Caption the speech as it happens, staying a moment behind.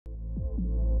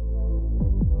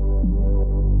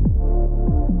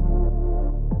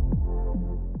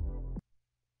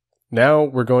Now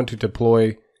we're going to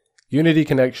deploy Unity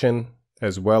connection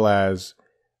as well as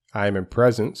IMP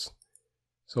presence.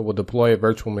 So we'll deploy a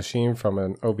virtual machine from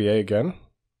an OVA again.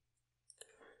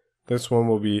 This one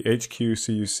will be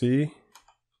CUC,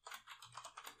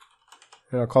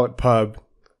 and I'll call it pub.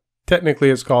 Technically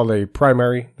it's called a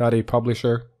primary, not a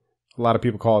publisher. A lot of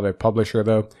people call it a publisher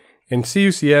though. In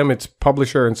CUCM it's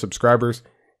publisher and subscribers.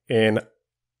 And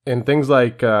in things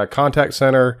like contact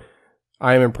center,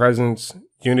 IMP presence,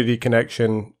 Unity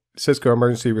connection, Cisco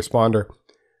emergency responder,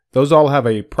 those all have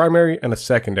a primary and a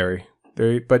secondary.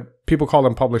 But people call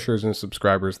them publishers and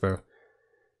subscribers though.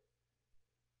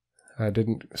 I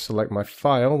didn't select my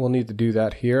file. We'll need to do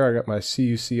that here. I got my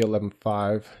CUC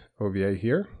 11.5 OVA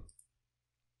here.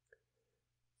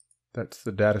 That's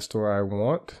the data store I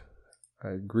want. I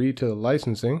agree to the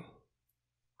licensing.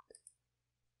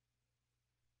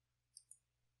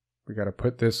 We got to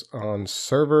put this on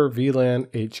server VLAN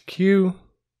HQ.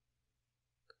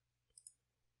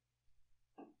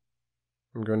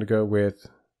 I'm going to go with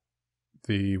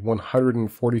the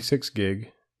 146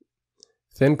 gig,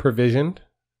 thin provisioned.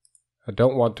 I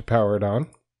don't want to power it on.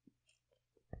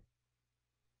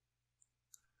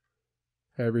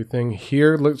 Everything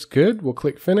here looks good. We'll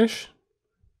click finish.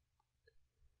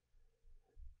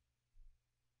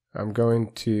 I'm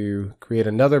going to create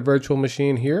another virtual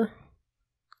machine here.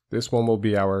 This one will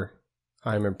be our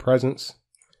IMP presence.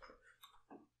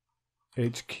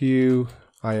 HQ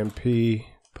IMP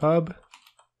pub.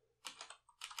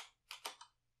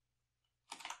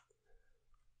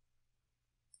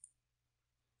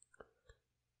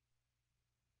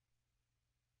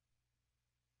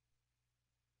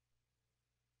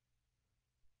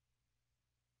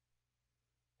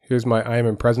 Here's my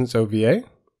IMP presence OVA.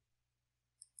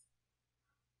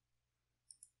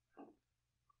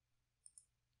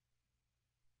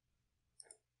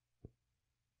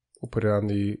 We'll put it on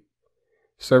the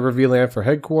server VLAN for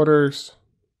headquarters.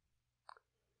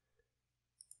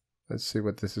 Let's see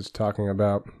what this is talking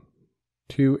about.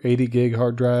 2 80 gig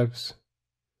hard drives.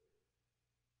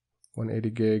 180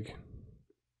 gig.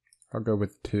 I'll go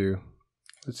with 2.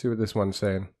 Let's see what this one's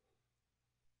saying.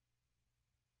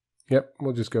 Yep,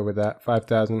 we'll just go with that.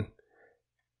 5,000.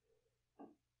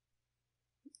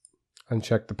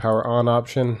 Uncheck the power on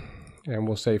option and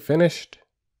we'll say finished.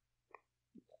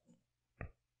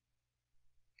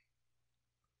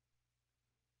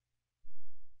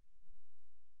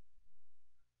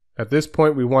 At this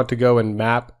point, we want to go and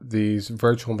map these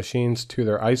virtual machines to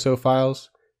their ISO files.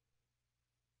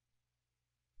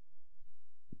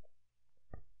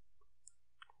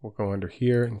 We'll go under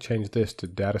here and change this to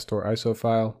data store ISO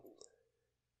file.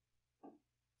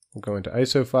 We'll go into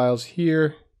ISO files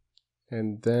here,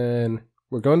 and then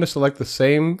we're going to select the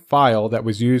same file that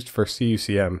was used for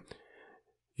CUCM.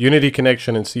 Unity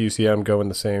connection and CUCM go in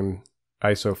the same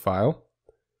ISO file.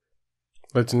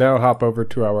 Let's now hop over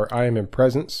to our IMP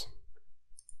presence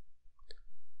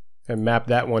and map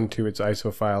that one to its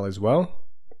ISO file as well.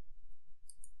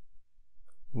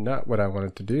 Not what I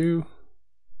wanted to do.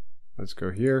 Let's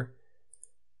go here.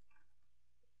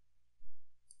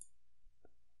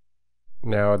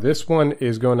 Now this one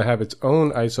is going to have its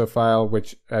own ISO file,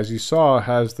 which as you saw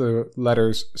has the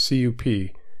letters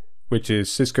CUP, which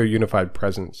is Cisco Unified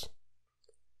Presence.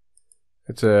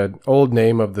 It's an old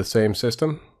name of the same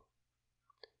system.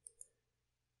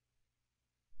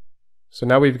 So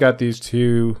now we've got these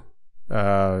two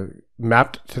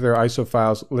mapped to their ISO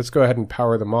files. Let's go ahead and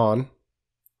power them on.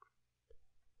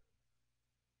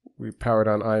 We powered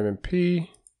on IMP.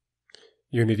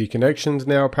 Unity connections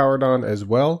now powered on as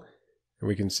well. And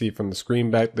we can see from the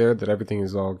screen back there that everything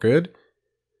is all good.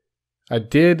 I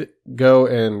did go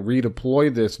and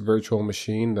redeploy this virtual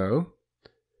machine though.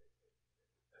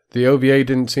 The OVA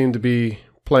didn't seem to be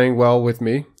playing well with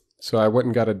me, so I went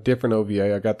and got a different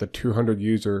OVA. I got the 200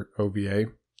 user OVA.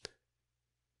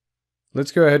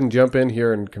 Let's go ahead and jump in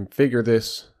here and configure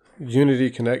this Unity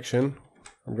connection.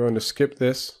 I'm going to skip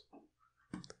this,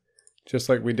 just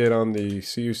like we did on the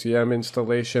CUCM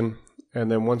installation. And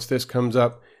then once this comes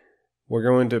up, we're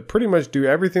going to pretty much do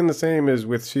everything the same as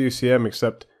with CUCM,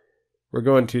 except we're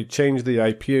going to change the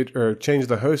IP or change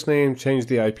the host name, change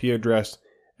the IP address,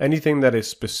 anything that is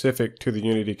specific to the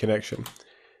Unity connection.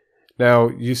 Now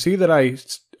you see that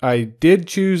I did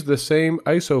choose the same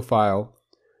ISO file,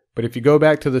 but if you go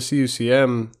back to the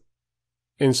CUCM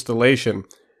installation,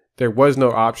 there was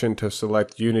no option to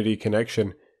select Unity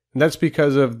connection. And that's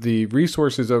because of the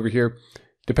resources over here.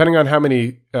 Depending on how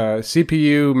many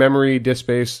CPU, memory, disk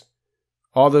space,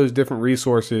 all those different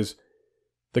resources,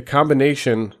 the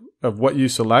combination of what you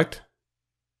select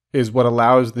is what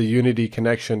allows the Unity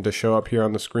connection to show up here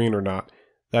on the screen or not.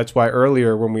 That's why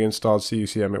earlier when we installed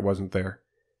CUCM, it wasn't there.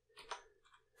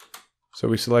 So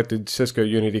we selected Cisco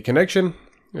Unity Connection,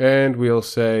 and we'll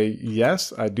say,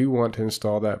 yes, I do want to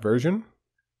install that version.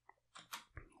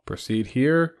 Proceed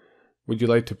here. Would you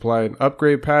like to apply an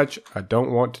upgrade patch? I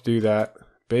don't want to do that.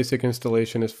 Basic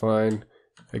installation is fine.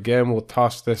 Again, we'll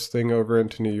toss this thing over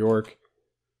into New York.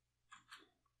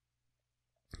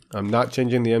 I'm not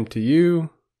changing the MTU.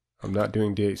 I'm not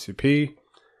doing DHCP.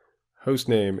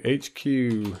 Hostname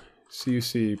HQ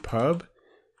CUC pub.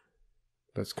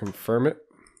 Let's confirm it.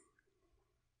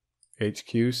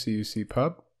 HQ CUC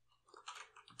pub.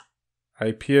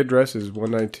 IP address is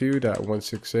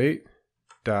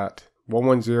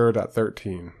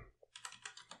 192.168.110.13.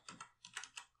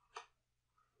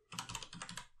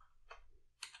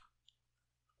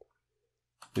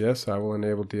 Yes, I will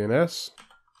enable DNS.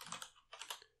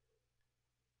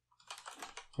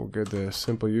 We'll get the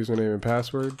simple username and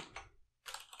password.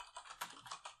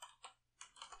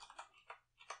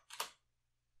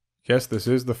 Yes, this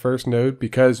is the first node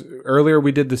because earlier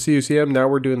we did the CUCM, now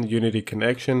we're doing the Unity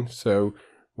connection. So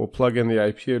we'll plug in the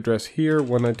IP address here,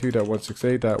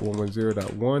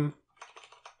 192.168.110.1.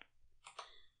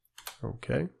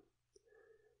 Okay.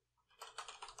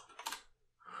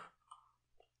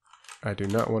 I do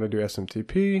not want to do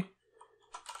SMTP.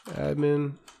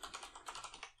 Admin.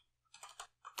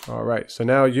 All right, so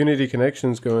now Unity connection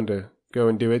is going to go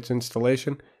and do its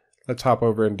installation. Let's hop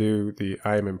over and do the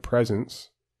IMP presence.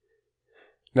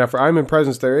 Now for IMP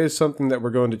presence, there is something that we're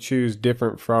going to choose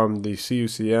different from the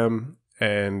CUCM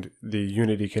and the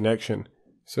Unity connection.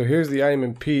 So here's the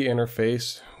IMP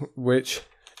interface, which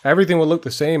everything will look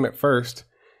the same at first.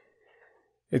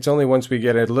 It's only once we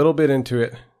get a little bit into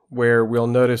it where we'll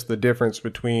notice the difference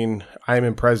between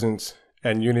IMP presence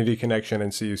and Unity connection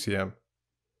and CUCM.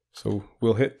 So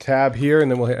we'll hit tab here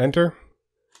and then we'll hit enter.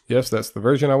 Yes, that's the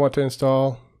version I want to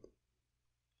install.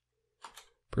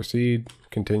 Proceed,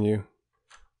 continue.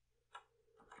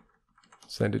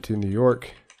 Send it to New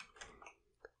York.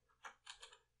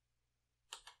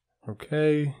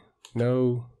 Okay,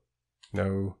 no.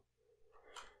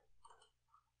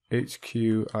 HQ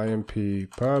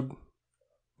IMP pub.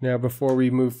 Now before we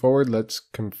move forward, let's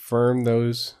confirm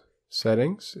those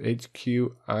settings. HQ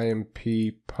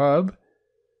IMP pub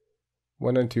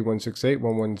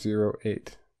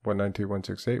 192.168.110.8.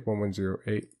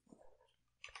 192.168.110.8.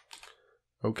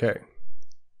 Okay.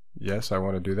 Yes, I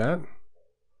want to do that.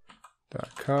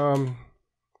 .com.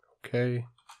 Okay.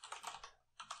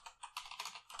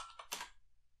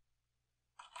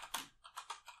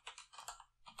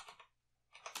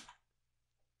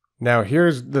 Now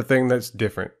here's the thing that's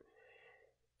different.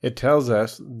 It tells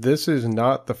us this is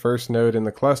not the first node in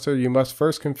the cluster. You must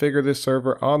first configure this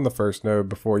server on the first node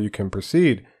before you can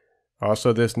proceed.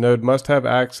 Also, this node must have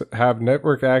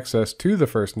network access to the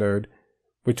first node,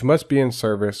 which must be in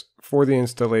service for the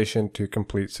installation to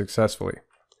complete successfully.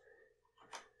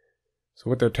 So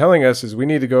what they're telling us is we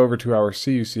need to go over to our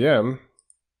CUCM.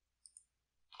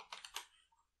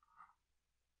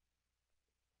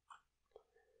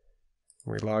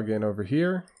 We log in over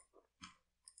here.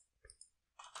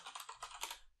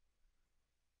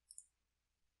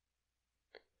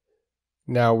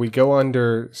 Now we go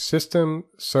under System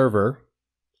Server,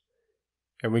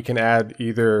 and we can add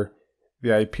either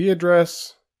the IP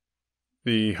address,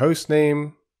 the host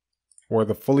name, or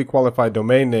the fully qualified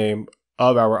domain name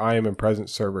of our IMP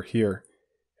presence server here.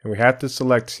 And we have to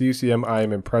select CUCM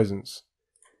IMP presence.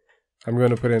 I'm going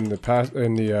to put in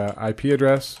the IP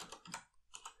address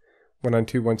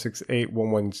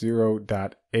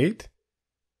 192.168.110.8.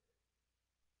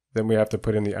 Then we have to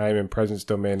put in the IMP presence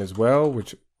domain as well,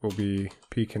 which will be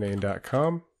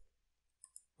pcanane.com.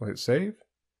 We'll hit save.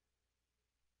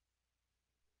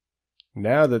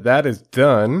 Now that that is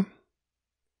done,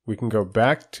 we can go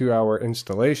back to our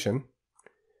installation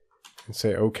and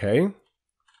say OK.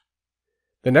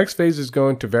 The next phase is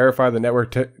going to verify the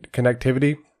network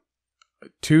connectivity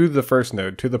to the first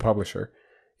node, to the publisher.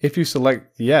 If you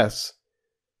select yes,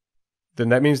 then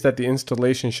that means that the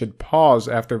installation should pause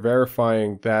after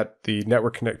verifying that the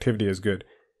network connectivity is good.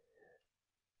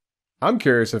 I'm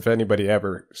curious if anybody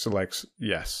ever selects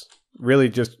yes. Really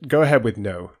just go ahead with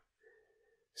no.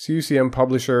 CUCM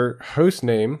publisher host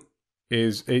name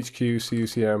is HQ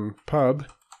CUCM pub.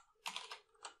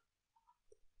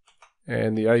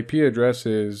 And the IP address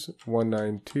is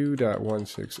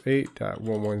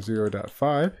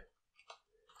 192.168.110.5.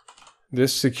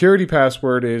 This security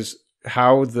password is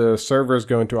how the server is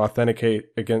going to authenticate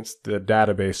against the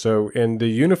database. So in the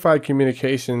unified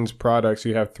communications products,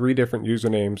 you have two different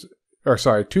usernames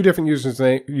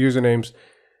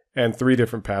and 3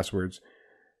 different passwords.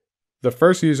 The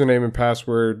first username and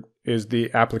password is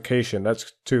the application.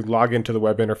 That's to log into the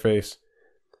web interface.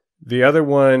 The other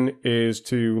one is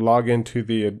to log into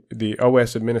the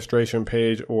OS administration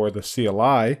page or the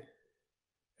CLI,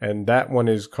 and that one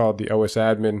is called the OS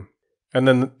admin. And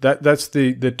then that's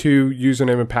the two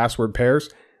username and password pairs.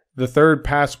 The third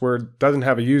password doesn't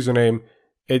have a username.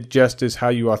 It just is how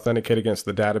you authenticate against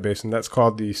the database, and that's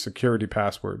called the security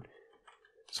password.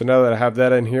 So now that I have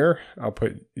that in here, I'll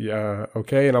put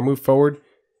OK, and I'll move forward.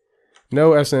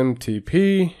 No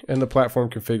SMTP, and the platform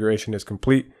configuration is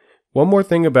complete. One more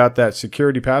thing about that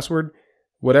security password,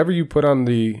 whatever you put on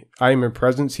the IMP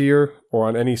presence here or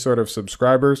on any sort of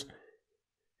subscribers,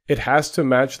 it has to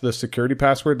match the security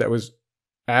password that was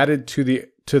added to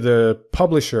the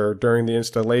publisher during the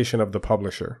installation of the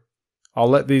publisher. I'll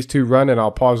let these two run and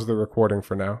I'll pause the recording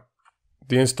for now.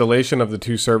 The installation of the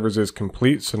two servers is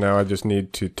complete, so now I just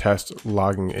need to test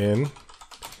logging in.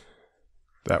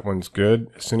 That one's good.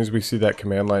 As soon as we see that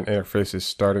command line interface is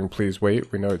starting, please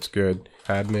wait. We know it's good.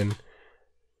 Admin.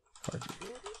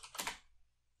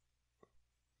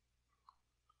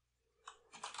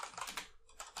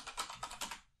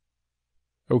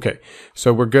 Okay,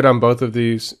 so we're good on both of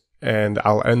these, and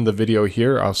I'll end the video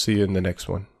here. I'll see you in the next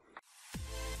one.